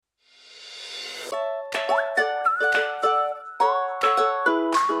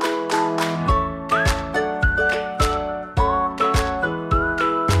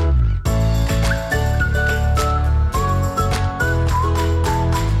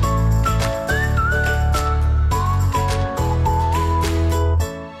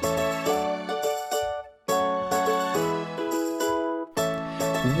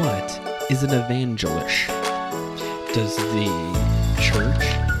is an evangelist? Does the church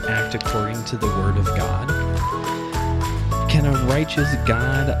act according to the Word of God? Can a righteous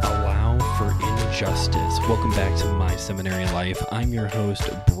God allow for injustice? Welcome back to My Seminary Life. I'm your host,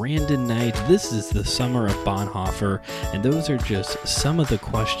 Brandon Knight. This is the Summer of Bonhoeffer, and those are just some of the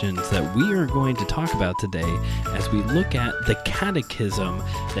questions that we are going to talk about today as we look at the Catechism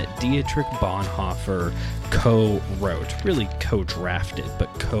that Dietrich Bonhoeffer co-wrote. Really co-drafted, but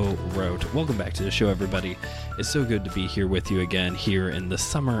co-wrote. Welcome back to the show, everybody. It's so good to be here with you again here in the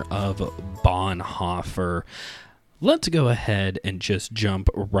Summer of Bonhoeffer. Let's go ahead and just jump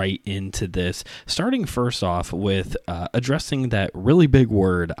right into this, starting first off with addressing that really big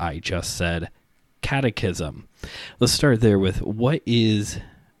word I just said, catechism. Let's start there with what is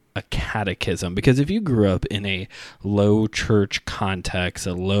a catechism, because if you grew up in a low church context,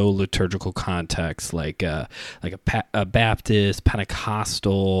 a low liturgical context, like a Baptist,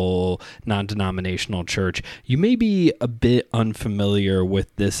 Pentecostal, non-denominational church, you may be a bit unfamiliar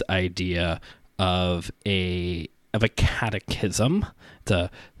with this idea of a catechism. It's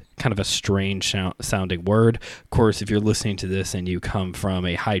a kind of a strange sounding word. Of course, if you're listening to this and you come from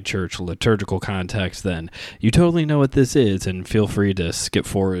a high church liturgical context, then you totally know what this is, and feel free to skip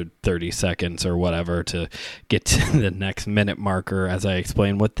forward 30 seconds or whatever to get to the next minute marker as I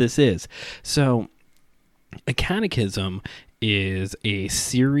explain what this is. So, a catechism is a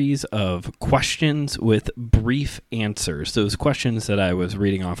series of questions with brief answers. Those questions that I was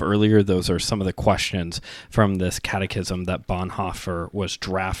reading off earlier, those are some of the questions from this catechism that Bonhoeffer was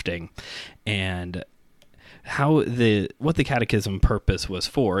drafting. And what the catechism purpose was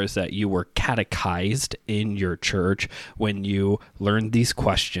for is that you were catechized in your church when you learned these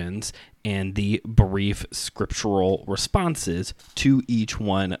questions and the brief scriptural responses to each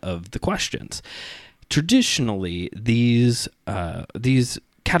one of the questions. Traditionally, these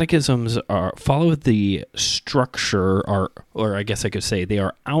catechisms follow the structure, or I guess I could say they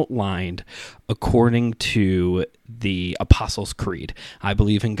are outlined according to the Apostles' Creed. I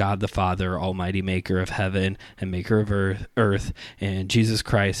believe in God the Father, Almighty Maker of heaven and Maker of earth, and Jesus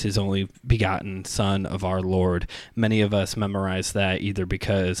Christ, His only begotten Son of our Lord. Many of us memorize that either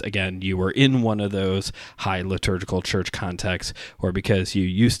because, again, you were in one of those high liturgical church contexts, or because you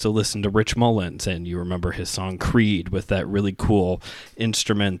used to listen to Rich Mullins and you remember his song Creed with that really cool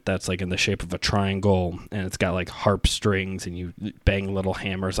instrument that's like in the shape of a triangle, and it's got like harp strings, and you bang little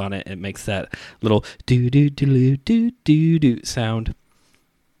hammers on it. It makes that little do-do-do-do-do-do sound.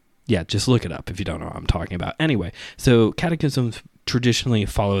 Yeah, just look it up if you don't know what I'm talking about. Anyway, so catechisms traditionally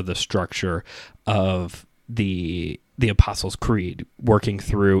follow the structure of the Apostles' Creed, working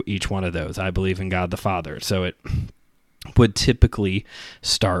through each one of those. I believe in God the Father. So it would typically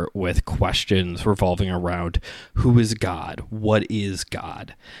start with questions revolving around who is God? What is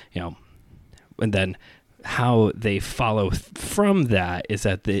God? And then how they follow from that is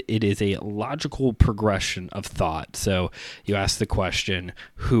that it is a logical progression of thought. So you ask the question,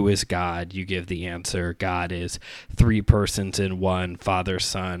 who is God? You give the answer. God is three persons in one, Father,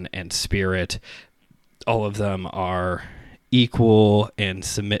 Son, and Spirit. All of them are equal and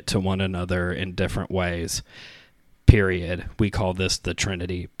submit to one another in different ways. Period. We call this the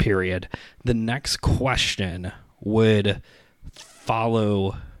Trinity. Period. The next question would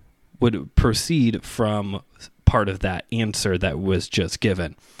proceed from part of that answer that was just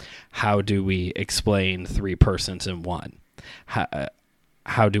given. How do we explain three persons in one?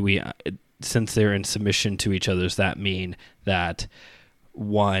 How do we, since they're in submission to each other, does that mean that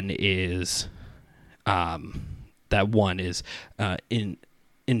one is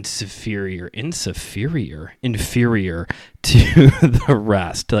inferior to the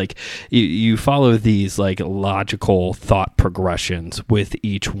rest? Like you follow these like logical thought progressions with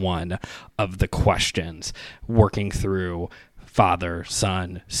each one of the questions, working through Father,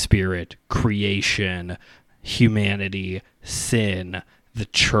 Son, Spirit, creation, humanity, sin, the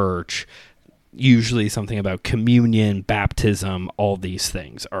church, usually something about communion, baptism. All these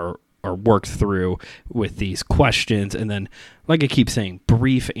things are worked through with these questions. And then, like I keep saying,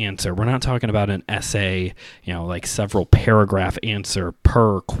 brief answer. We're not talking about an essay, like several paragraph answer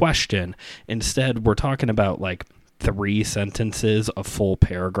per question. Instead, we're talking about like 3 sentences, a full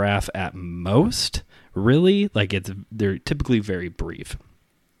paragraph at most. Really? Like they're typically very brief.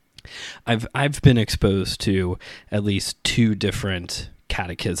 I've been exposed to at least 2 different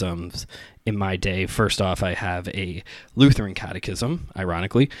catechisms in my day. First off, I have a Lutheran catechism,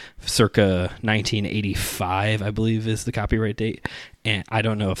 ironically, circa 1985, I believe is the copyright date. And I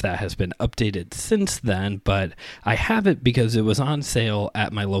don't know if that has been updated since then, but I have it because it was on sale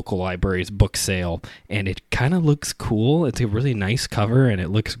at my local library's book sale, and it kind of looks cool. It's a really nice cover, and it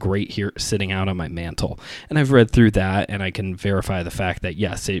looks great here sitting out on my mantle. And I've read through that, and I can verify the fact that,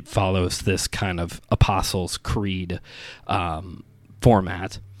 yes, it follows this kind of Apostles' Creed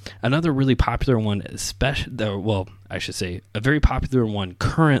format. Another really popular one, a very popular one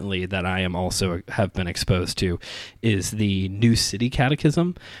currently that I am also have been exposed to, is the New City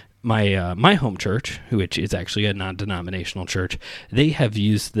Catechism. My home church, which is actually a non-denominational church, they have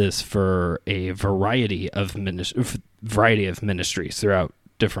used this for a variety of ministries throughout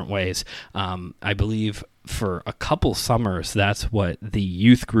different ways. I believe for a couple summers, that's what the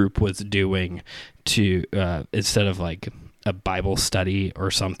youth group was doing to instead of like a Bible study or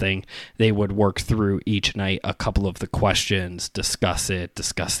something, they would work through each night a couple of the questions, discuss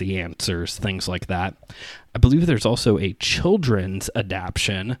the answers, things like that. I believe there's also a children's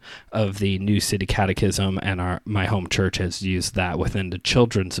adaptation of the New City Catechism, and my home church has used that within the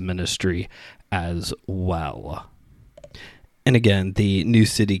children's ministry as well. And again, the New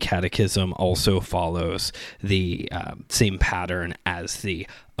City Catechism also follows the same pattern as the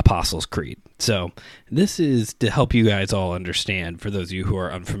Apostles' Creed. So this is to help you guys all understand, for those of you who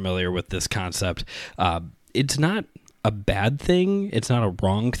are unfamiliar with this concept, it's not a bad thing. It's not a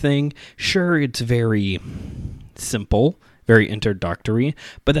wrong thing. Sure, it's very simple, very introductory,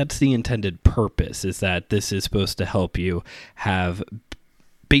 but that's the intended purpose, is that this is supposed to help you have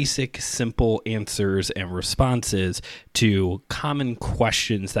basic, simple answers and responses to common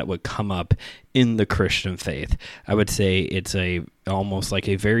questions that would come up in the Christian faith. I would say it's almost like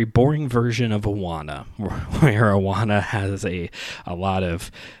a very boring version of Awana, where Awana has a lot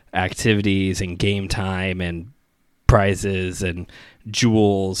of activities and game time and prizes and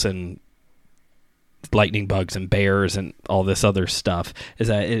jewels and lightning bugs and bears and all this other stuff. Is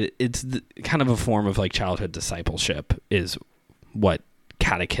that it's kind of a form of like childhood discipleship is what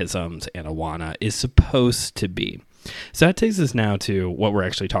catechisms and Awana is supposed to be. So that takes us now to what we're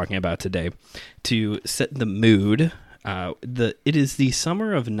actually talking about today. To set the mood, it is the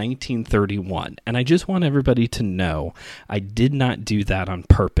summer of 1931, and I just want everybody to know I did not do that on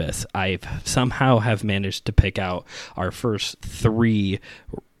purpose. I somehow have managed to pick out our first 3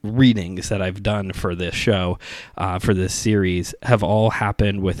 readings that I've done for this show, for this series, have all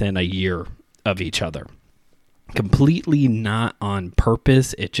happened within a year of each other. Completely not on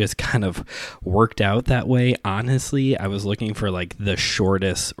purpose. It just kind of worked out that way. Honestly, I was looking for like the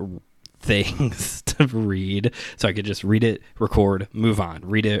shortest things to read so I could just read it, record, move on.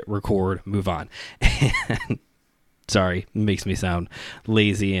 Read it, record, move on. And sorry, it makes me sound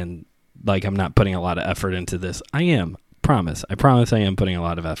lazy and like I'm not putting a lot of effort into this. I am. I promise I am putting a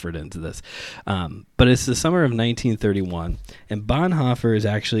lot of effort into this. But it's the summer of 1931, and Bonhoeffer is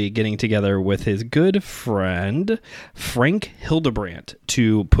actually getting together with his good friend, Frank Hildebrandt,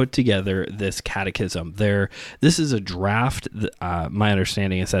 to put together this catechism. This is a draft. My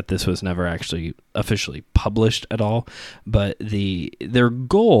understanding is that this was never actually officially published at all, but their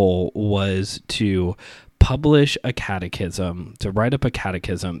goal was to publish a catechism, to write up a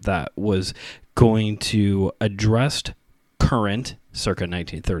catechism that was going to address current, circa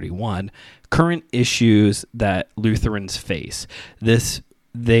 1931, current issues that Lutherans face.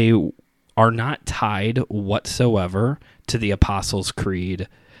 They are not tied whatsoever to the Apostles' Creed,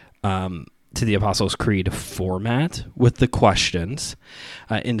 format with the questions.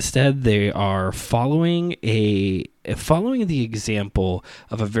 Instead, they are following the example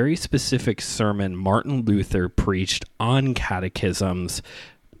of a very specific sermon Martin Luther preached on catechisms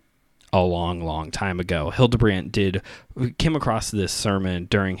a long time ago. Hildebrandt came across this sermon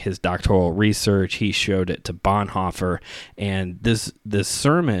during his doctoral research. He showed it to Bonhoeffer, and this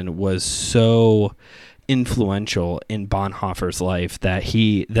sermon was so influential in Bonhoeffer's life that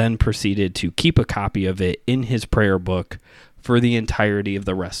he then proceeded to keep a copy of it in his prayer book for the entirety of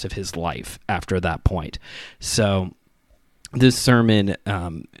the rest of his life after that point. So this sermon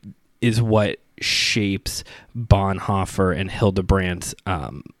is what shapes Bonhoeffer and Hildebrandt's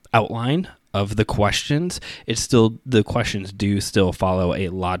outline of the questions. The questions do still follow a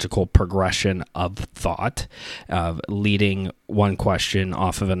logical progression of thought, leading one question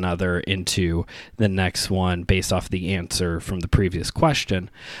off of another into the next one based off the answer from the previous question,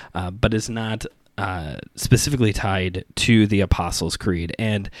 but is not specifically tied to the Apostles' Creed.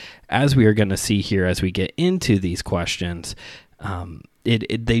 And as we are going to see here as we get into these questions,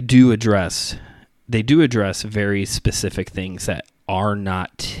 they do address very specific things that are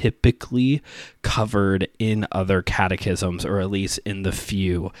not typically covered in other catechisms, or at least in the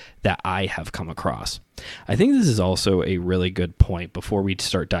few that I have come across. I think this is also a really good point before we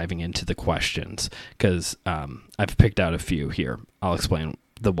start diving into the questions, because I've picked out a few here. I'll explain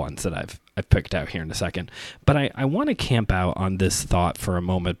the ones that I've picked out here in a second. But I want to camp out on this thought for a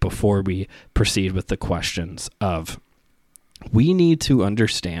moment before we proceed with the questions of, we need to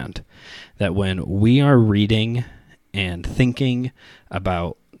understand that when we are reading and thinking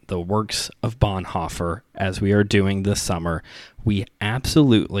about the works of Bonhoeffer, as we are doing this summer, we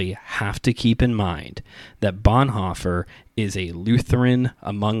absolutely have to keep in mind that Bonhoeffer is a Lutheran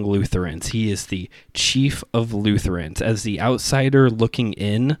among Lutherans. He is the chief of Lutherans. As the outsider looking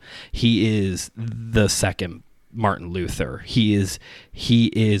in, he is the second Martin Luther. He is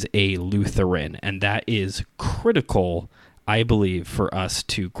a Lutheran, and that is critical, I believe, for us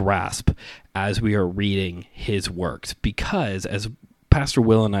to grasp as we are reading his works, because as Pastor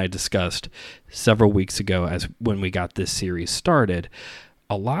Will and I discussed several weeks ago, as when we got this series started,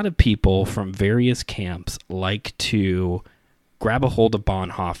 a lot of people from various camps like to grab a hold of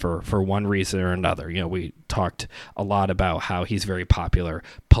Bonhoeffer for one reason or another. You know, we talked a lot about how he's very popular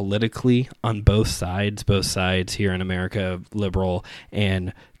politically on both sides. Both sides here in America, liberal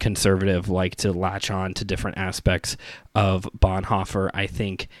and conservative, like to latch on to different aspects of Bonhoeffer. I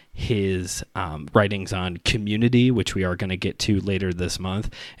think his writings on community, which we are going to get to later this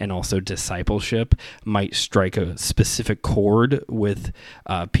month, and also discipleship, might strike a specific chord with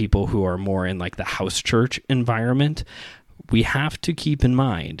people who are more in like the house church environment. We have to keep in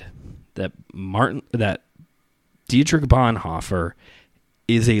mind that Dietrich Bonhoeffer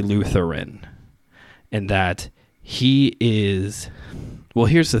is a Lutheran, and that he is, well,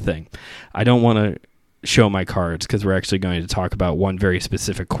 here's the thing. I don't want to show my cards because we're actually going to talk about one very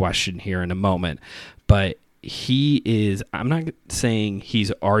specific question here in a moment, but he is, I'm not saying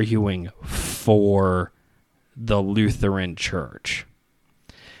he's arguing for the Lutheran Church,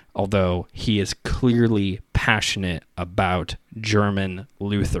 although he is clearly passionate about German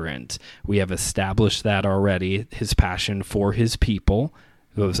Lutherans. We have established that already, his passion for his people.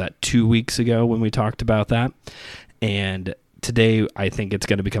 What was that, 2 weeks ago when we talked about that? And today, I think it's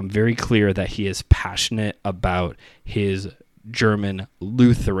going to become very clear that he is passionate about his German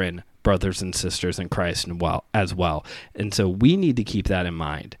Lutheran brothers and sisters in Christ as well. And so we need to keep that in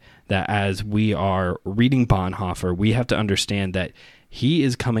mind, that as we are reading Bonhoeffer, we have to understand that he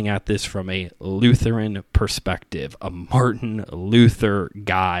is coming at this from a Lutheran perspective, a Martin Luther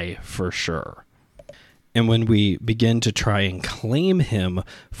guy for sure. And when we begin to try and claim him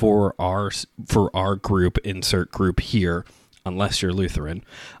for our group, insert group here, unless you're Lutheran,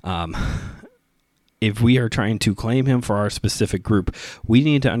 if we are trying to claim him for our specific group, we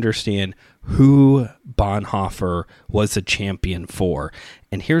need to understand who Bonhoeffer was a champion for.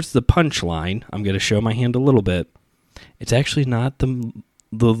 And here's the punchline. I'm going to show my hand a little bit. It's actually not the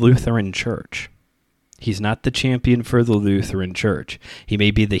Lutheran Church. He's not the champion for the Lutheran Church. He may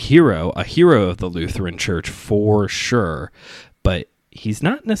be a hero of the Lutheran Church for sure, but he's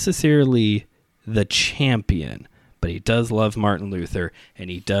not necessarily the champion. But he does love Martin Luther, and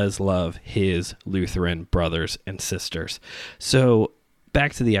he does love his Lutheran brothers and sisters. So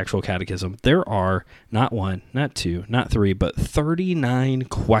back to the actual catechism. There are not one, not two, not three, but 39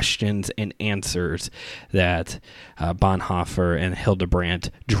 questions and answers that Bonhoeffer and Hildebrandt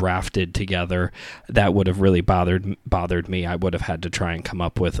drafted together. That would have really bothered me. I would have had to try and come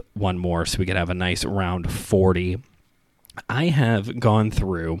up with one more so we could have a nice round 40. I have gone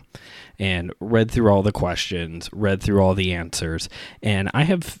through and read through all the questions, read through all the answers, and I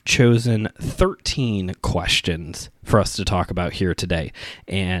have chosen 13 questions for us to talk about here today.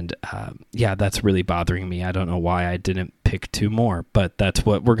 And that's really bothering me. I don't know why I didn't pick 2 more, but that's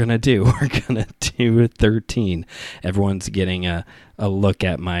what we're going to do. We're going to do 13. Everyone's getting a look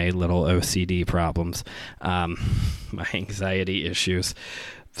at my little OCD problems, my anxiety issues.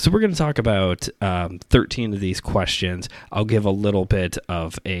 So we're going to talk about 13 of these questions. I'll give a little bit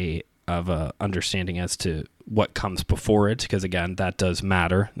of a understanding as to what comes before it, because again, that does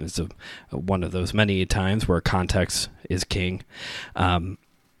matter. It's one of those many times where context is king. But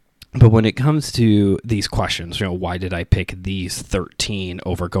when it comes to these questions, why did I pick these 13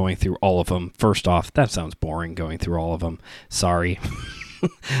 over going through all of them? First off, that sounds boring, going through all of them. Sorry.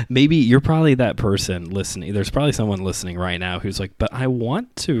 Maybe you're probably that person listening. There's probably someone listening right now who's like, but I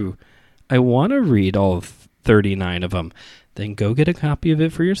want to read all 39 of them. Then go get a copy of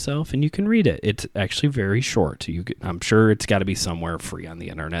it for yourself and you can read it. It's actually very short. I'm sure it's got to be somewhere free on the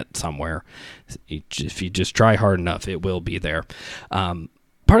internet somewhere. If you just try hard enough, it will be there. But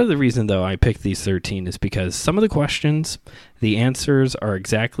Part of the reason, though, I picked these 13 is because some of the questions, the answers are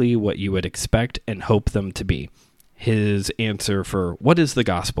exactly what you would expect and hope them to be. His answer for what is the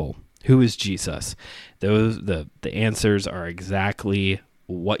gospel? Who is Jesus? The answers are exactly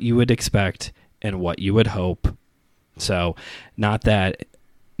what you would expect and what you would hope. So not that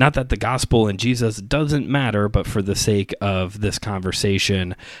the gospel and Jesus doesn't matter, but for the sake of this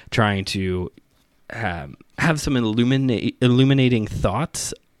conversation, trying to have some illuminating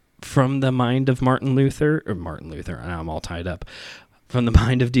thoughts from the mind of Martin Luther, and I'm all tied up, from the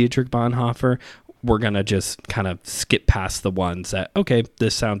mind of Dietrich Bonhoeffer, we're going to just kind of skip past the ones that, okay,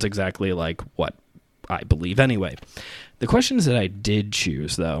 this sounds exactly like what I believe anyway. The questions that I did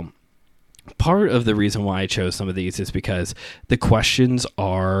choose, though, part of the reason why I chose some of these is because the questions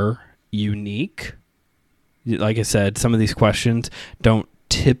are unique. Like I said, some of these questions don't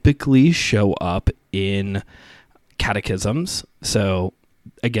typically show up in catechisms. So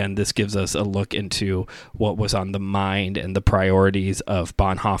again, this gives us a look into what was on the mind and the priorities of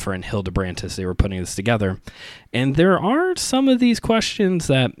Bonhoeffer and Hildebrand as they were putting this together. And there are some of these questions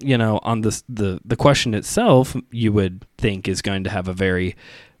that, on the question itself, you would think is going to have a very,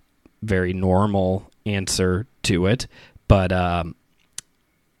 very normal answer to it. But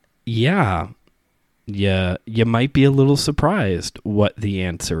you might be a little surprised what the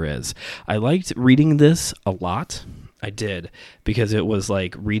answer is. I liked reading this a lot. I did, because it was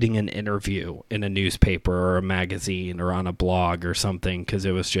like reading an interview in a newspaper or a magazine or on a blog or something, because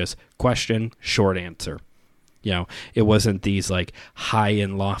it was just question, short answer. It wasn't these like high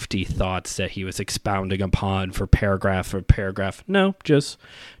and lofty thoughts that he was expounding upon for paragraph. No, just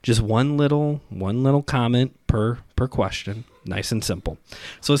one little comment per question. Nice and simple.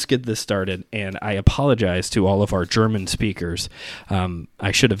 So let's get this started. And I apologize to all of our German speakers.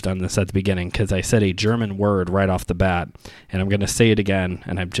 I should have done this at the beginning because I said a German word right off the bat, and I'm going to say it again.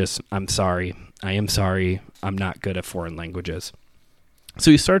 And I'm sorry. I am sorry. I'm not good at foreign languages. So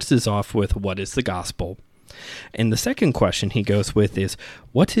he starts this off with, what is the gospel? And the second question he goes with is,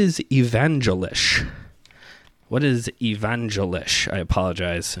 what is evangelisch? What is evangelisch? I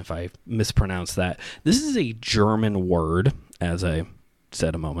apologize if I mispronounced that. This is a German word, as I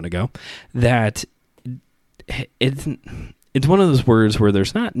said a moment ago, that it's one of those words where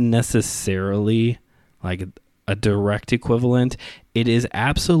there's not necessarily like a direct equivalent. It is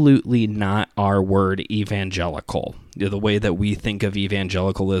absolutely not our word evangelical. The way that we think of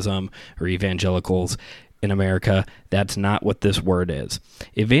evangelicalism or evangelicals in America, that's not what this word is.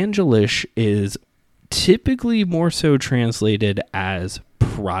 Evangelisch is typically more so translated as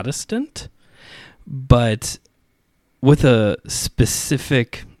Protestant, but with a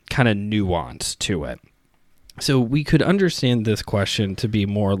specific kind of nuance to it. So we could understand this question to be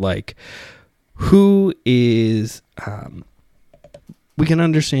more like, we can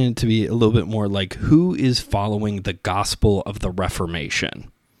understand it to be a little bit more like, who is following the gospel of the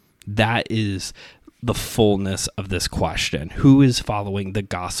Reformation? That is the fullness of this question. Who is following the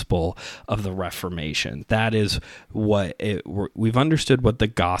gospel of the Reformation? That is we've understood what the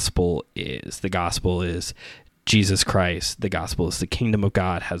gospel is. The gospel is Jesus Christ. The gospel is the kingdom of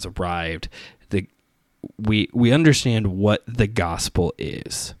God has arrived. We understand what the gospel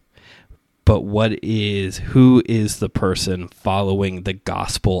is. But who is the person following the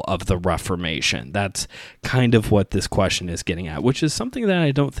gospel of the Reformation? That's kind of what this question is getting at, which is something that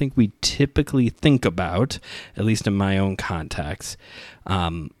I don't think we typically think about, at least in my own context.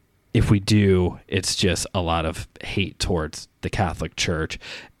 If we do, it's just a lot of hate towards the Catholic Church.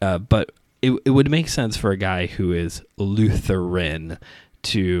 But it would make sense for a guy who is Lutheran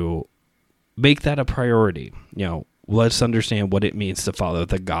to make that a priority. Let's understand what it means to follow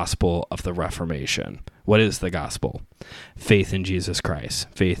the gospel of the Reformation. What is the gospel? Faith in Jesus Christ.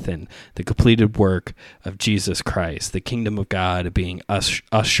 Faith in the completed work of Jesus Christ. The kingdom of God being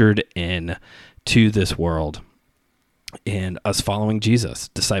ushered in to this world. And us following Jesus.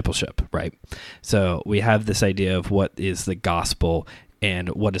 Discipleship, right? So we have this idea of what is the gospel and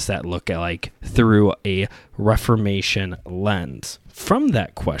what does that look like through a Reformation lens. From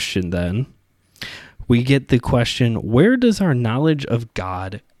that question, then, we get the question, where does our knowledge of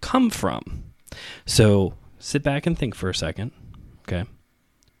God come from? So sit back and think for a second, okay?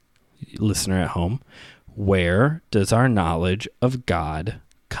 Listener at home, where does our knowledge of God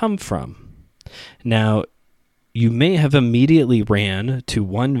come from? Now, you may have immediately ran to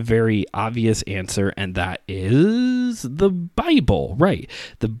one very obvious answer, and that is the Bible, right?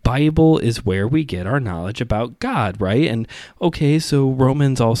 The Bible is where we get our knowledge about God, right? And okay, so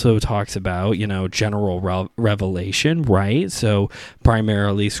Romans also talks about, general revelation, right? So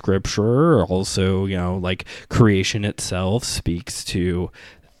primarily scripture, also, like creation itself speaks to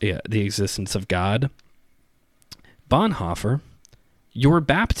the existence of God. Bonhoeffer, your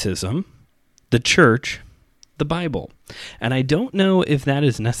baptism, the church, the Bible. And I don't know if that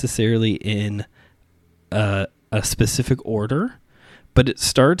is necessarily in a specific order, but it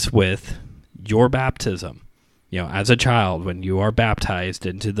starts with your baptism. As a child, when you are baptized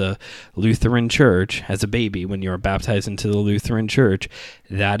into the Lutheran Church, as a baby, when you are baptized into the Lutheran Church,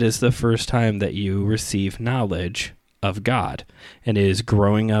 that is the first time that you receive knowledge of God. And it is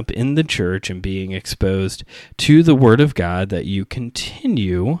growing up in the church and being exposed to the Word of God that you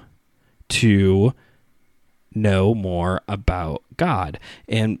continue to know more about God.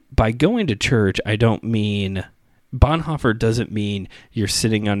 And by going to church, I don't mean... Bonhoeffer doesn't mean you're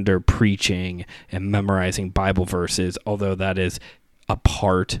sitting under preaching and memorizing Bible verses, although that is a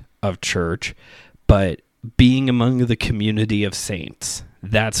part of church, but being among the community of saints.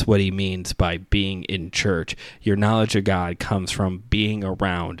 That's what he means by being in church. Your knowledge of God comes from being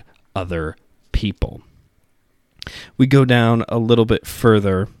around other people. We go down a little bit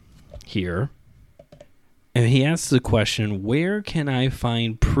further here, and he asks the question, where can I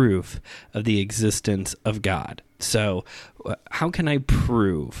find proof of the existence of God? So how can I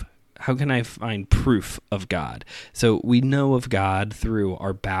find proof of God? So we know of God through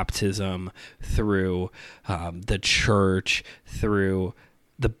our baptism, through the church, through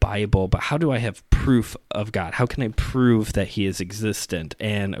the Bible, but how do I have proof of God? How can I prove that he is existent?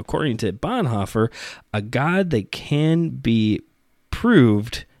 And according to Bonhoeffer, a God that can be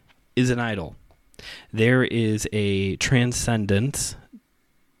proved is an idol. There is a transcendence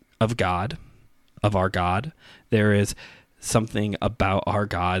of God, of our God. There is something about our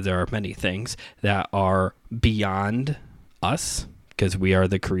God. There are many things that are beyond us because we are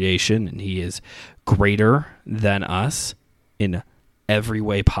the creation and he is greater than us in every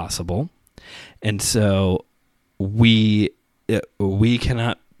way possible. And so we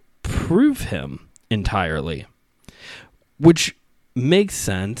cannot prove him entirely, which makes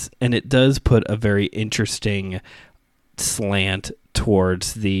sense, and it does put a very interesting slant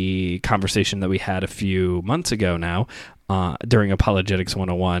towards the conversation that we had a few months ago now during Apologetics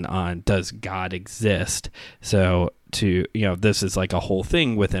 101 on does God exist? So this is like a whole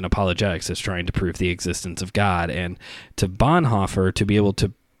thing within apologetics is trying to prove the existence of God, and to Bonhoeffer to be able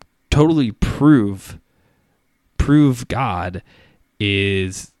to totally prove God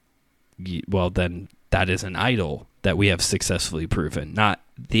is, well, then that is an idol that we have successfully proven, not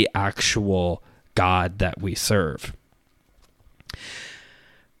the actual God that we serve.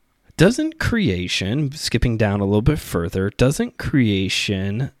 Doesn't creation, skipping down a little bit further, doesn't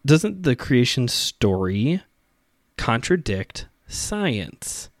the creation story contradict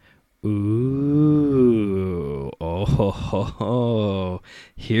science? Ooh,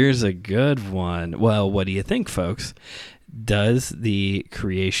 here's a good one. Well, what do you think, folks? Does the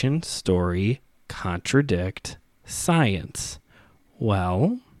creation story contradict science?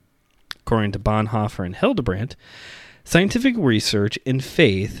 Well, according to Bonhoeffer and Hildebrand, scientific research and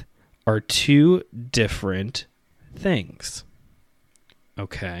faith are two different things.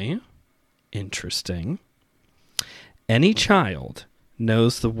 Okay, interesting. Any child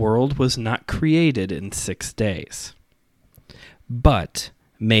knows the world was not created in 6 days, but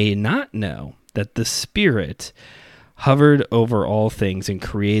may not know that the Spirit hovered over all things and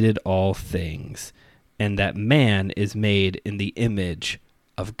created all things, and that man is made in the image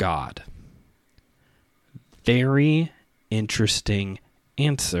of God. Very interesting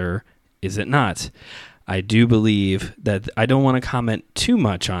answer, is it not? I do believe that I don't want to comment too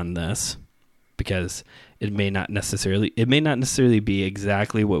much on this because it may not necessarily be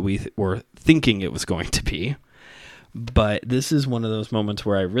exactly what we were thinking it was going to be. But this is one of those moments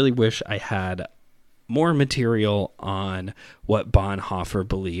where I really wish I had more material on what Bonhoeffer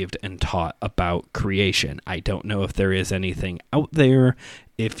believed and taught about creation. I don't know if there is anything out there.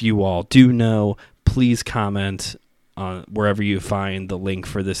 If you all do know, please comment on wherever you find the link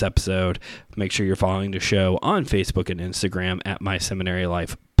for this episode. Make sure you're following the show on Facebook and Instagram at My Seminary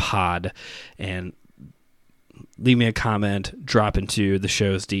Life Pod, and leave me a comment, drop into the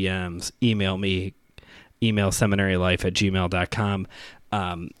show's DMs, email me, email seminarylife@gmail.com.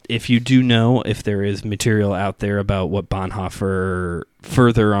 If you do know if there is material out there about what Bonhoeffer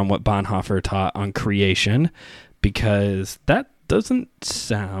taught on creation, because that doesn't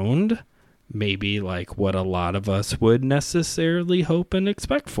sound maybe like what a lot of us would necessarily hope and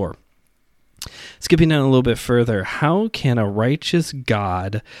expect for. Skipping down a little bit further, how can a righteous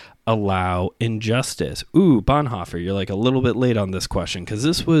God allow injustice? Ooh, Bonhoeffer, you're like a little bit late on this question, because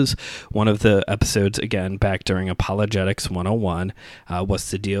this was one of the episodes, again, back during Apologetics 101, was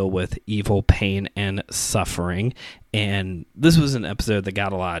to deal with evil, pain, and suffering. And this was an episode that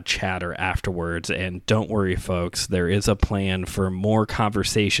got a lot of chatter afterwards. And don't worry, folks, there is a plan for more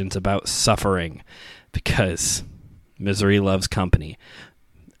conversations about suffering, because misery loves company.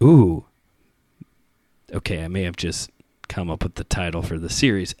 Ooh. Okay, I may have just come up with the title for the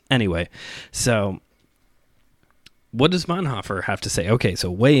series. Anyway, so what does Bonhoeffer have to say? Okay, so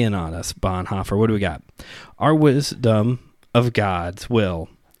weigh in on us, Bonhoeffer. What do we got? Our wisdom of God's will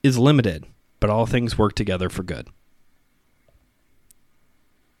is limited, but all things work together for good.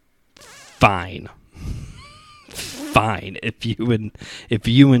 Fine. Fine, if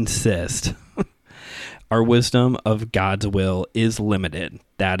you insist. Our wisdom of God's will is limited.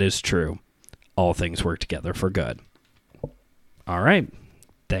 That is true. All things work together for good. All right.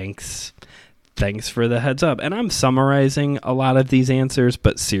 Thanks for the heads up. And I'm summarizing a lot of these answers,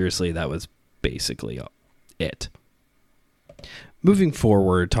 but seriously, that was basically it. Moving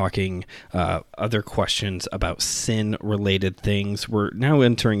forward, talking other questions about sin-related things, we're now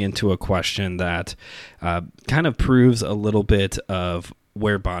entering into a question that kind of proves a little bit of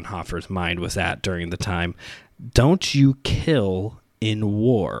where Bonhoeffer's mind was at during the time. Don't you kill in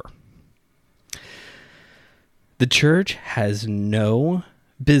war? The church has no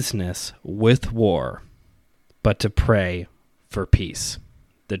business with war, but to pray for peace.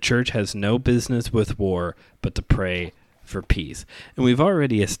 The church has no business with war, but to pray for peace. And we've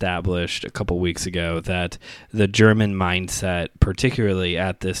already established a couple weeks ago that the German mindset, particularly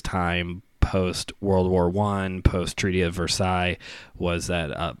at this time, post-World War I, post-Treaty of Versailles, was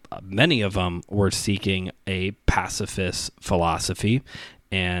that many of them were seeking a pacifist philosophy.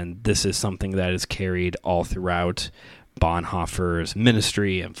 And this is something that is carried all throughout Bonhoeffer's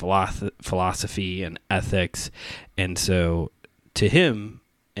ministry and philosophy and ethics. And so to him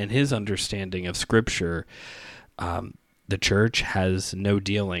and his understanding of Scripture, the church has no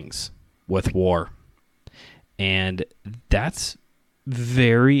dealings with war. And that's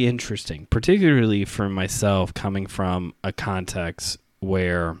very interesting, particularly for myself, coming from a context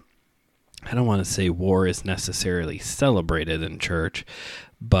where I don't want to say war is necessarily celebrated in church,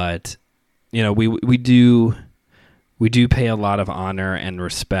 but you know, we do pay a lot of honor and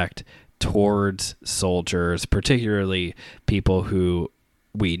respect towards soldiers, particularly people who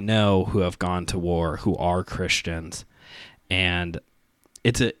we know who have gone to war, who are Christians. And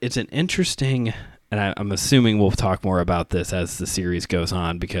it's an interesting, and I'm assuming we'll talk more about this as the series goes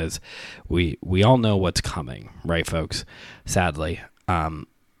on, because we all know what's coming, right, folks? Sadly,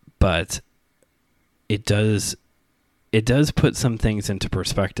 but it does put some things into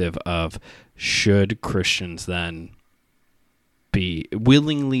perspective of, should Christians then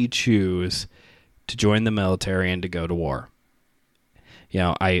willingly choose to join the military and to go to war? You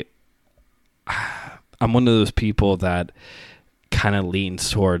know, I'm one of those people that kind of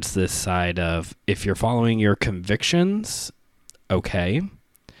leans towards this side of, if you're following your convictions, okay,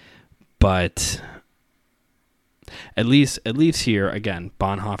 but at least here, again,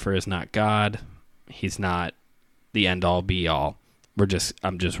 Bonhoeffer is not God. He's not the end all be all.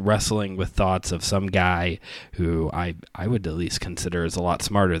 I'm just wrestling with thoughts of some guy who I would at least consider is a lot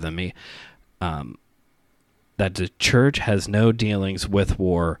smarter than me. That the church has no dealings with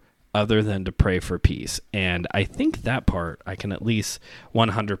war other than to pray for peace. And I think that part I can at least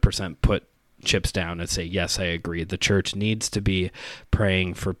 100% put chips down and say, yes, I agree. The church needs to be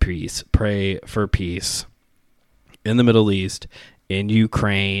praying for peace. Pray for peace in the Middle East, in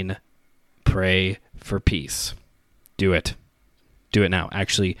Ukraine. Pray for peace. Do it. Do it now.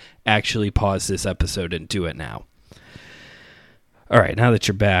 Actually pause this episode and do it now. All right, now that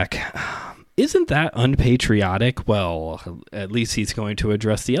you're back, isn't that unpatriotic? Well, at least he's going to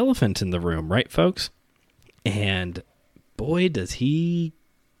address the elephant in the room, right, folks? And boy, does he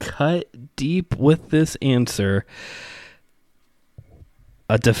cut deep with this answer.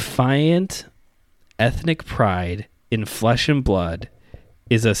 A defiant ethnic pride in flesh and blood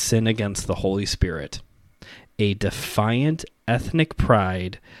is a sin against the Holy Spirit. A defiant ethnic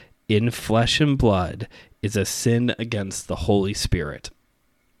pride in flesh and blood is a sin against the Holy Spirit.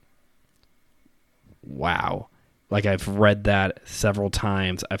 Wow. Like, I've read that several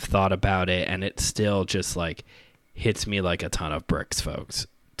times. I've thought about it, and it still just like hits me like a ton of bricks, folks.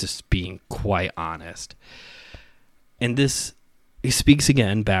 Just being quite honest. And this speaks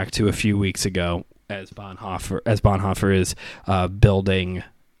again back to a few weeks ago as Bonhoeffer is building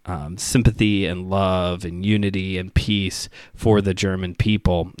sympathy and love and unity and peace for the German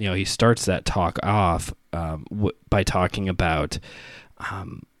people. He starts that talk off by talking about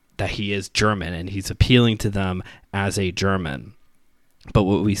that he is German and he's appealing to them as a German. But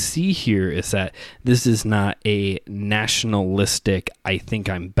what we see here is that this is not a nationalistic, I think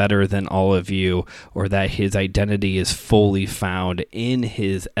I'm better than all of you, or that his identity is fully found in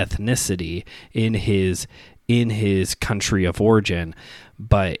his ethnicity, in his country of origin,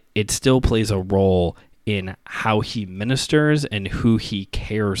 but it still plays a role in how he ministers and who he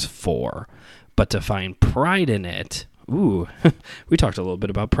cares for. But to find pride in it, we talked a little bit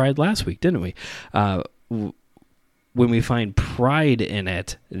about pride last week, didn't we? When we find pride in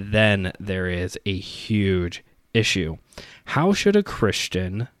it, then there is a huge issue. How should a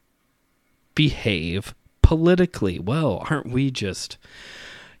Christian behave politically? Well, aren't we just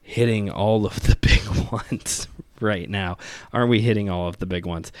hitting all of the big ones right now? Aren't we hitting all of the big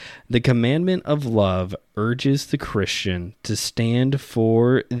ones? The commandment of love urges the Christian to stand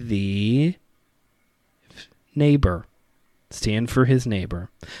for the neighbor. Stand for his neighbor.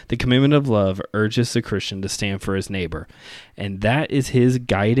 The commandment of love urges the Christian to stand for his neighbor. And that is his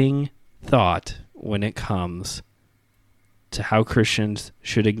guiding thought when it comes to how Christians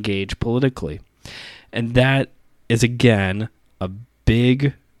should engage politically. And that is, again, a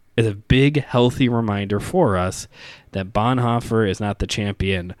big, healthy reminder for us that Bonhoeffer is not the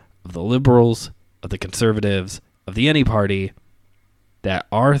champion of the liberals, of the conservatives, of the any party, that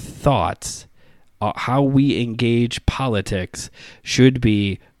our thoughts, how we engage politics, should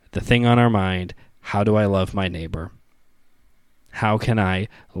be the thing on our mind. How do I love my neighbor? How can I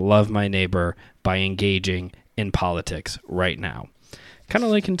love my neighbor by engaging in politics right now? Kind of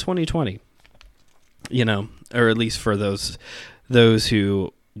like in 2020, or at least for those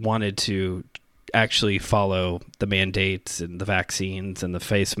who wanted to actually follow the mandates and the vaccines and the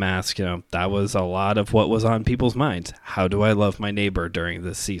face mask. That was a lot of what was on people's minds. How do I love my neighbor during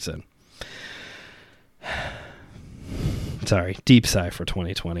this season? Sorry, deep sigh for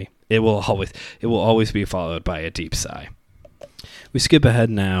 2020. It will always be followed by a deep sigh. We skip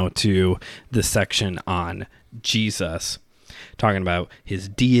ahead now to the section on Jesus, talking about his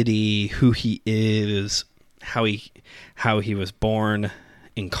deity, who he is, how he was born,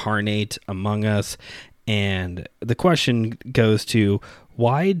 incarnate among us, and the question goes to,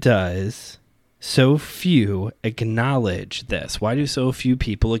 why does so few acknowledge this? Why do so few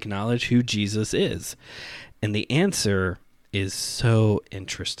people acknowledge who Jesus is? And the answer is so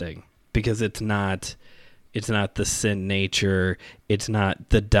interesting, because it's not the sin nature, it's not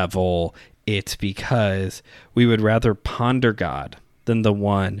the devil, it's because we would rather ponder God than the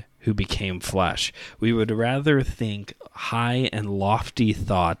one who became flesh. We would rather think high and lofty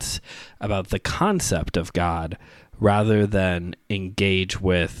thoughts about the concept of God rather than engage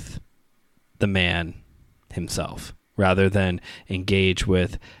with the man himself, rather than engage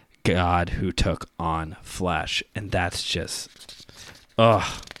with God who took on flesh. And that's just,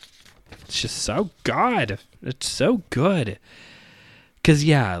 it's just so good. It's so good. Because,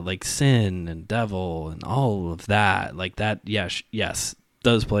 like sin and devil and all of that, like that, yes,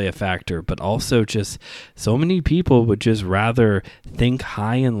 does play a factor, but also just so many people would just rather think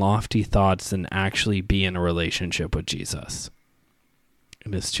high and lofty thoughts than actually be in a relationship with Jesus.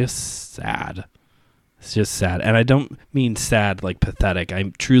 And it's just sad. It's just sad. And I don't mean sad like pathetic. I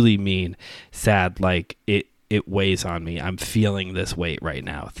truly mean sad like it weighs on me. I'm feeling this weight right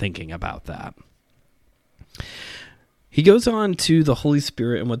now thinking about that. He goes on to the Holy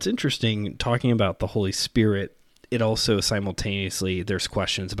Spirit, and what's interesting, talking about the Holy Spirit, it also simultaneously, there's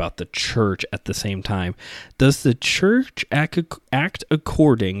questions about the church at the same time. Does the church act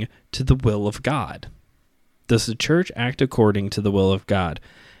according to the will of God? Does the church act according to the will of God?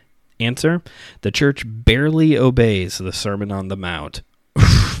 Answer, the church barely obeys the Sermon on the Mount.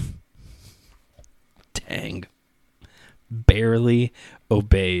 Dang. Barely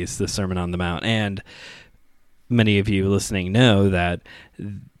obeys the Sermon on the Mount. And many of you listening know that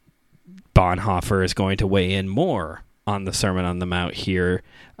Bonhoeffer is going to weigh in more on the Sermon on the Mount here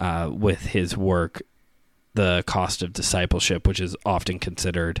with his work, The Cost of Discipleship, which is often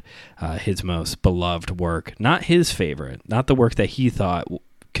considered his most beloved work. Not his favorite, not the work that he thought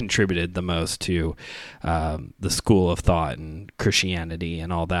contributed the most to the school of thought and Christianity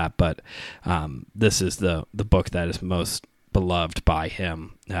and all that, but this is the book that is most beloved by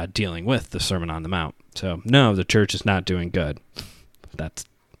him, dealing with the Sermon on the Mount. So, no, the church is not doing good.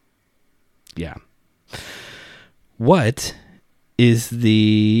 Yeah. What is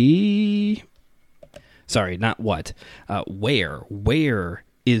the... Sorry, not what. Where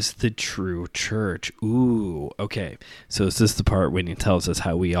is the true church? Ooh, okay. So is this the part when he tells us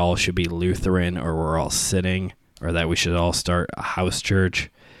how we all should be Lutheran, or we're all sitting, or that we should all start a house church,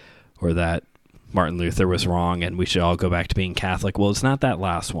 or that Martin Luther was wrong and we should all go back to being Catholic? Well, it's not that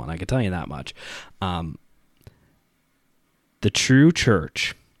last one. I can tell you that much. The true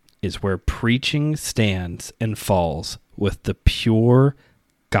church is where preaching stands and falls with the pure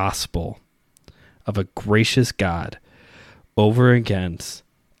gospel of a gracious God over against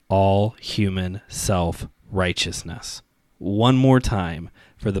all human self-righteousness. One more time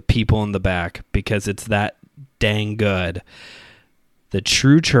for the people in the back, because it's that dang good. The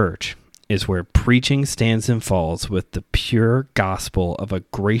true church is where preaching stands and falls with the pure gospel of a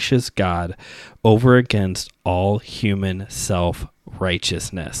gracious God over against all human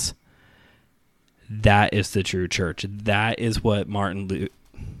self-righteousness. That is the true church. That is what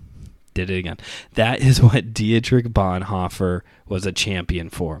did it again. That is what Dietrich Bonhoeffer was a champion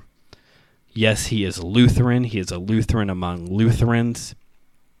for. Yes, he is Lutheran. He is a Lutheran among Lutherans,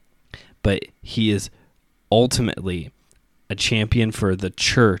 but he is ultimately a champion for the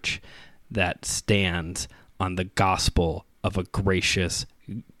church that stands on the gospel of a gracious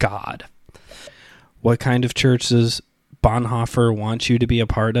God. What kind of church does Bonhoeffer want you to be a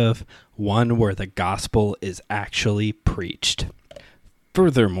part of? One where the gospel is actually preached.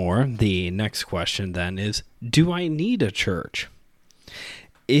 Furthermore, the next question then is, do I need a church?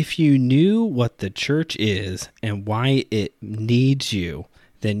 If you knew what the church is and why it needs you,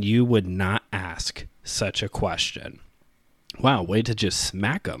 then you would not ask such a question. Wow, way to just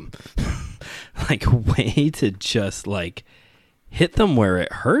smack them. Way to just hit them where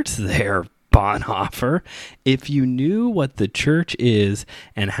it hurts there, Bonhoeffer. If you knew what the church is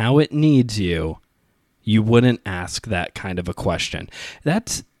and how it needs you, you wouldn't ask that kind of a question.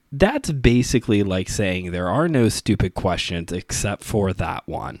 That's basically like saying there are no stupid questions except for that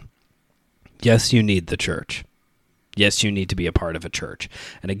one. Yes, you need the church. Yes, you need to be a part of a church.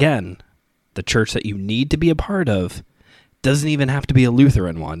 And again, the church that you need to be a part of doesn't even have to be a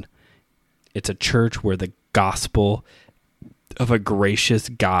Lutheran one. It's a church where the gospel of a gracious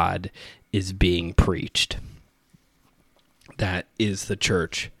God is being preached. That is the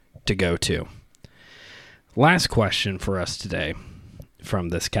church to go to. Last question for us today from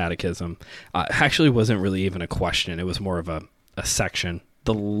this catechism. Actually wasn't really even a question. It was more of a section.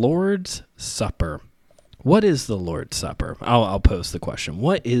 The Lord's Supper. What is the Lord's Supper? I'll pose the question.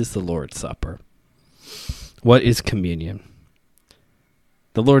 What is the Lord's Supper? What is communion?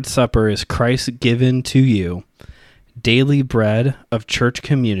 The Lord's Supper is Christ given to you, daily bread of church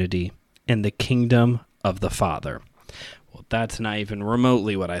community and the kingdom of the Father. Well, that's not even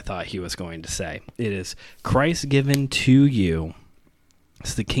remotely what I thought he was going to say. It is Christ given to you.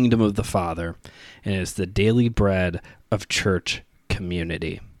 It's the kingdom of the Father, and it's the daily bread of church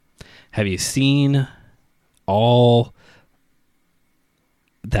community. Have you seen all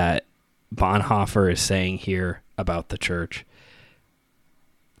that Bonhoeffer is saying here about the church?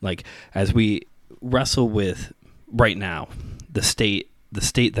 As we wrestle with right now, the state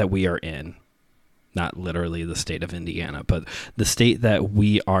that we are in, not literally the state of Indiana, but the state that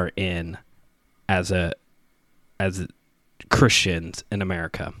we are in as Christians in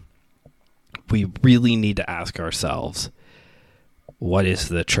America, we really need to ask ourselves, what is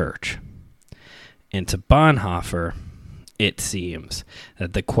the church? And to Bonhoeffer, it seems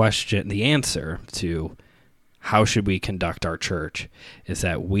that the answer to how should we conduct our church is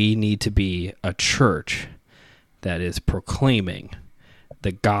that we need to be a church that is proclaiming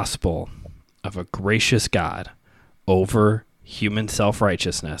the gospel of a gracious God over human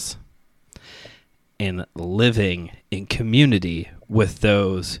self-righteousness and living in community with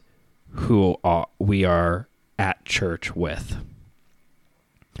those who we are at church with.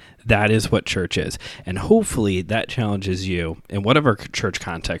 That is what church is. And hopefully that challenges you in whatever church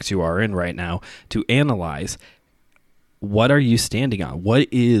context you are in right now to analyze, what are you standing on? What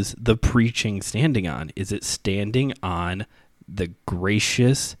is the preaching standing on? Is it standing on the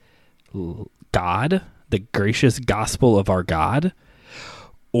gracious God, the gracious gospel of our God,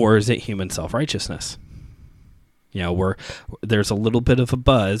 or is it human self-righteousness? There's a little bit of a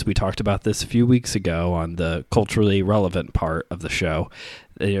buzz. We talked about this a few weeks ago on the culturally relevant part of the show.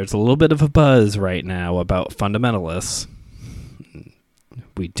 There's a little bit of a buzz right now about fundamentalists.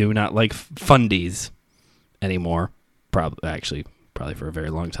 We do not like fundies anymore. Probably for a very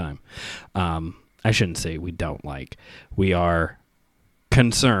long time. I shouldn't say we don't like. We are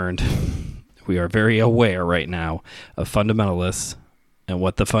concerned. We are very aware right now of fundamentalists and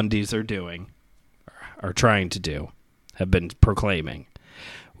what the fundies are doing, are trying to do, have been proclaiming.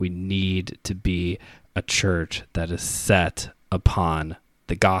 We need to be a church that is set upon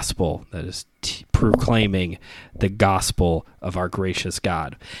the gospel, that is proclaiming the gospel of our gracious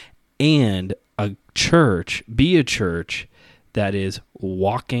God. And be a church that is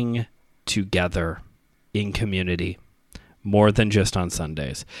walking together in community more than just on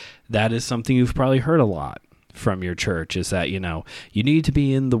Sundays. That is something you've probably heard a lot from your church, is that, you need to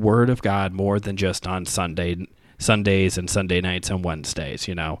be in the Word of God more than just on Sundays and Sunday nights and Wednesdays.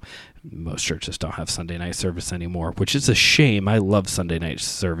 Most churches don't have Sunday night service anymore, which is a shame. I love Sunday night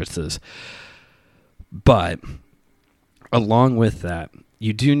services. But along with that,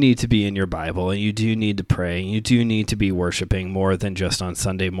 you do need to be in your Bible, and you do need to pray, and you do need to be worshiping more than just on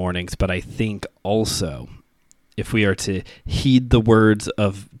Sunday mornings. But I think also, if we are to heed the words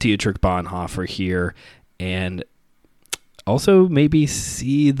of Dietrich Bonhoeffer here, and also maybe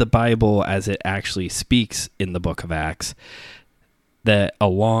see the Bible as it actually speaks in the book of Acts, that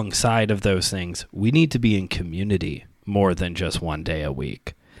alongside of those things, we need to be in community more than just one day a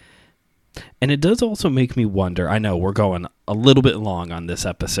week. And it does also make me wonder, I know we're going a little bit long on this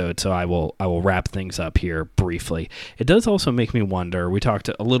episode, so I will wrap things up here briefly. It does also make me wonder, we talked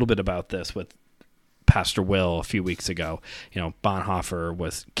a little bit about this with Pastor Will a few weeks ago. Bonhoeffer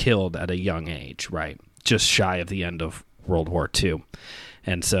was killed at a young age, right? Just shy of the end of World War II.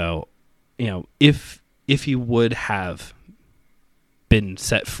 And so, if he would have been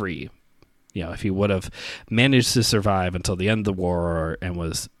set free, if he would have managed to survive until the end of the war and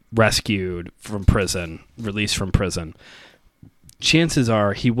was rescued from prison, released from prison, chances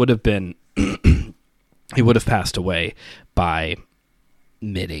are he would have passed away by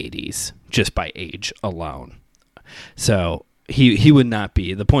mid-80s, just by age alone. So he would not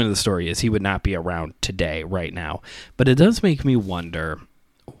be, the point of the story is he would not be around today, right now. But it does make me wonder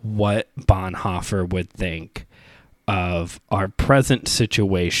what Bonhoeffer would think of our present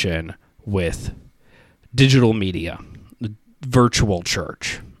situation with digital media, virtual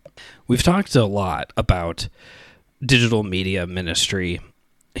church. We've talked a lot about digital media ministry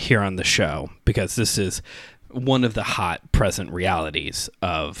here on the show because this is one of the hot present realities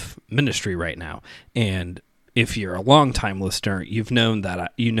of ministry right now. And if you're a longtime listener, you know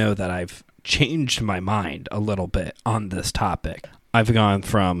that I've changed my mind a little bit on this topic. I've gone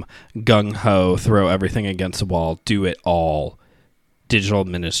from gung-ho, throw everything against the wall, do it all, digital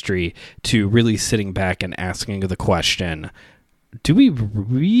ministry, to really sitting back and asking the question, do we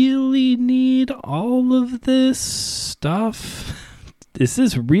really need all of this stuff? Is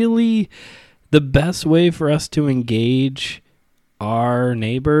this really the best way for us to engage our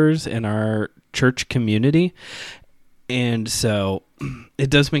neighbors and our church community? And so it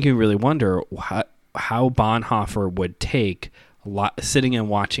does make me really wonder how Bonhoeffer would take sitting and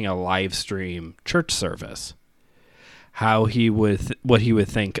watching a live stream church service, what he would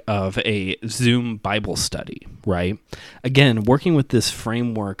think of a Zoom Bible study, right? Again, working with this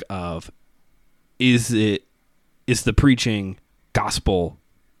framework of, is the preaching gospel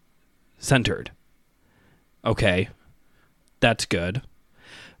centered? Okay, that's good.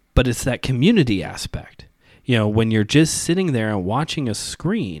 But it's that community aspect. When you're just sitting there and watching a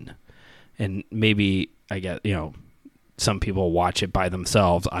screen, and maybe some people watch it by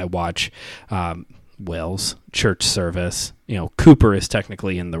themselves. I watch Will's church service. Cooper is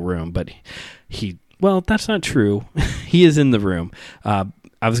technically in the room, but that's not true. He is in the room.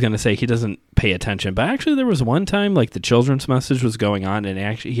 I was going to say he doesn't pay attention, but actually there was one time the children's message was going on,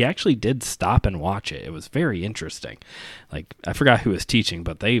 and he actually did stop and watch it. It was very interesting. I forgot who was teaching,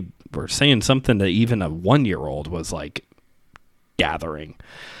 but they were saying something that even a 1-year-old was gathering.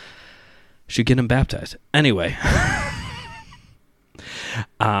 Should get him baptized. Anyway.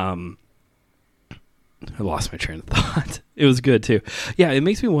 I lost my train of thought. It was good too. Yeah, it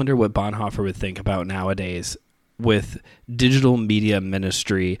makes me wonder what Bonhoeffer would think about nowadays with digital media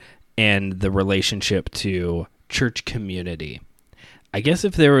ministry and the relationship to church community. I guess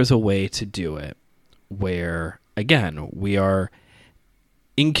if there was a way to do it where, again, we are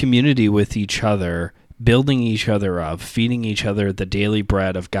in community with each other, building each other up, feeding each other the daily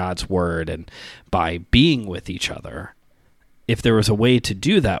bread of God's word, and by being with each other, if there was a way to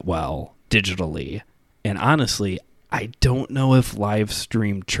do that well digitally, and honestly, I don't know if live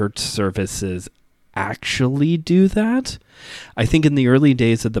stream church services actually do that. I think in the early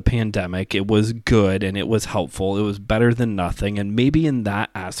days of the pandemic, it was good and it was helpful. It was better than nothing. And maybe in that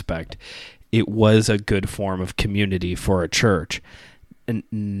aspect, it was a good form of community for a church. And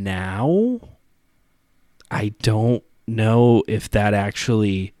now, I don't know if that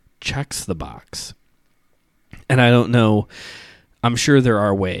actually checks the box. And I don't know. I'm sure there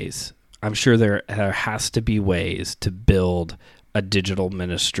are ways. I'm sure there has to be ways to build a digital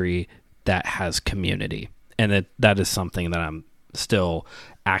ministry that has community. And that is something that I'm still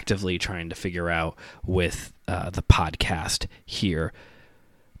actively trying to figure out with the podcast here.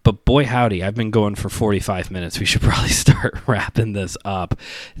 But boy, howdy, I've been going for 45 minutes. We should probably start wrapping this up.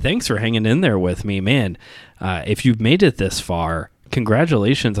 Thanks for hanging in there with me, man. If you've made it this far,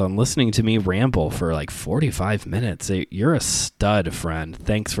 congratulations on listening to me ramble for like 45 minutes. You're a stud, friend.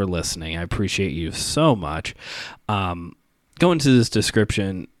 Thanks for listening. I appreciate you so much. Go into this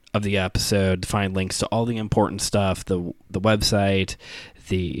description of the episode to find links to all the important stuff, the website,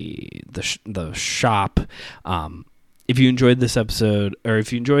 the shop. If you enjoyed this episode, or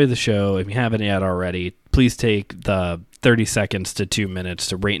if you enjoy the show, if you haven't yet already, please take the 30 seconds to 2 minutes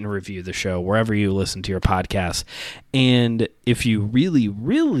to rate and review the show wherever you listen to your podcasts. And if you really,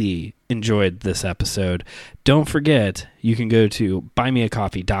 really enjoyed this episode, don't forget, you can go to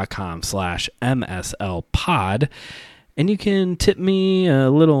buymeacoffee.com/MSLpod, and you can tip me a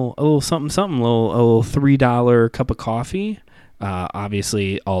little something, a little $3 cup of coffee.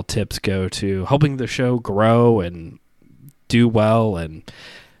 Obviously, all tips go to helping the show grow and do well, and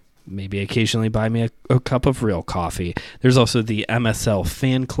maybe occasionally buy me a cup of real coffee. There's also the MSL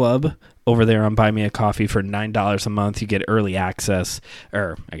fan club over there on Buy Me a Coffee for $9 a month. You get early access,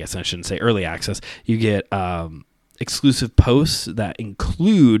 or I guess I shouldn't say early access. You get exclusive posts that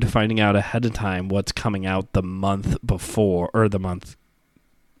include finding out ahead of time what's coming out the month before or the month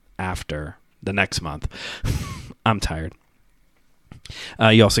after, the next month. I'm tired.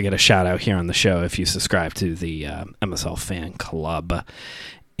 You also get a shout out here on the show if you subscribe to the MSL fan club.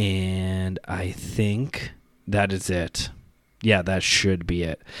 And I think that is it. Yeah, that should be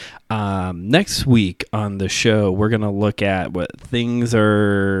it. Next week on the show, we're going to look at what things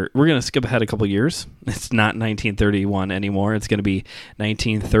are... We're going to skip ahead a couple years. It's not 1931 anymore. It's going to be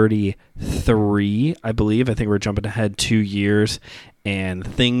 1933, I believe. I think we're jumping ahead 2 years. And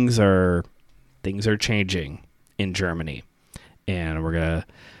things are changing in Germany. And we're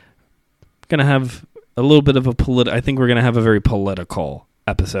gonna have a little bit of a I think we're gonna have a very political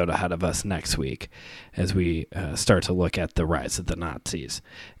episode ahead of us next week as we start to look at the rise of the Nazis.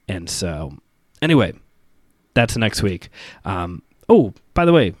 And so, anyway, that's next week. Oh, by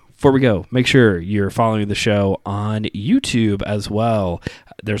the way, before we go, make sure you're following the show on YouTube as well.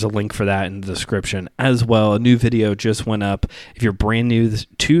 There's a link for that in the description as well. A new video just went up. If you're brand new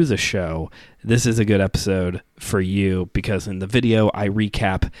to the show, this is a good episode for you because in the video, I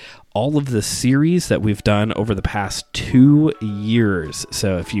recap all of the series that we've done over the past 2 years.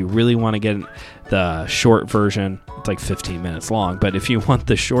 So if you really want to get the short version, it's like 15 minutes long, but if you want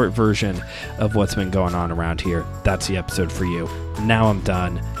the short version of what's been going on around here, that's the episode for you. Now I'm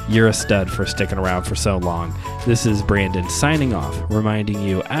done. You're a stud for sticking around for so long. This is Brandon signing off, reminding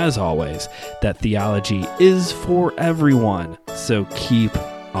you, as always, that theology is for everyone. So keep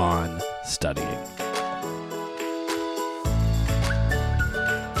on studying.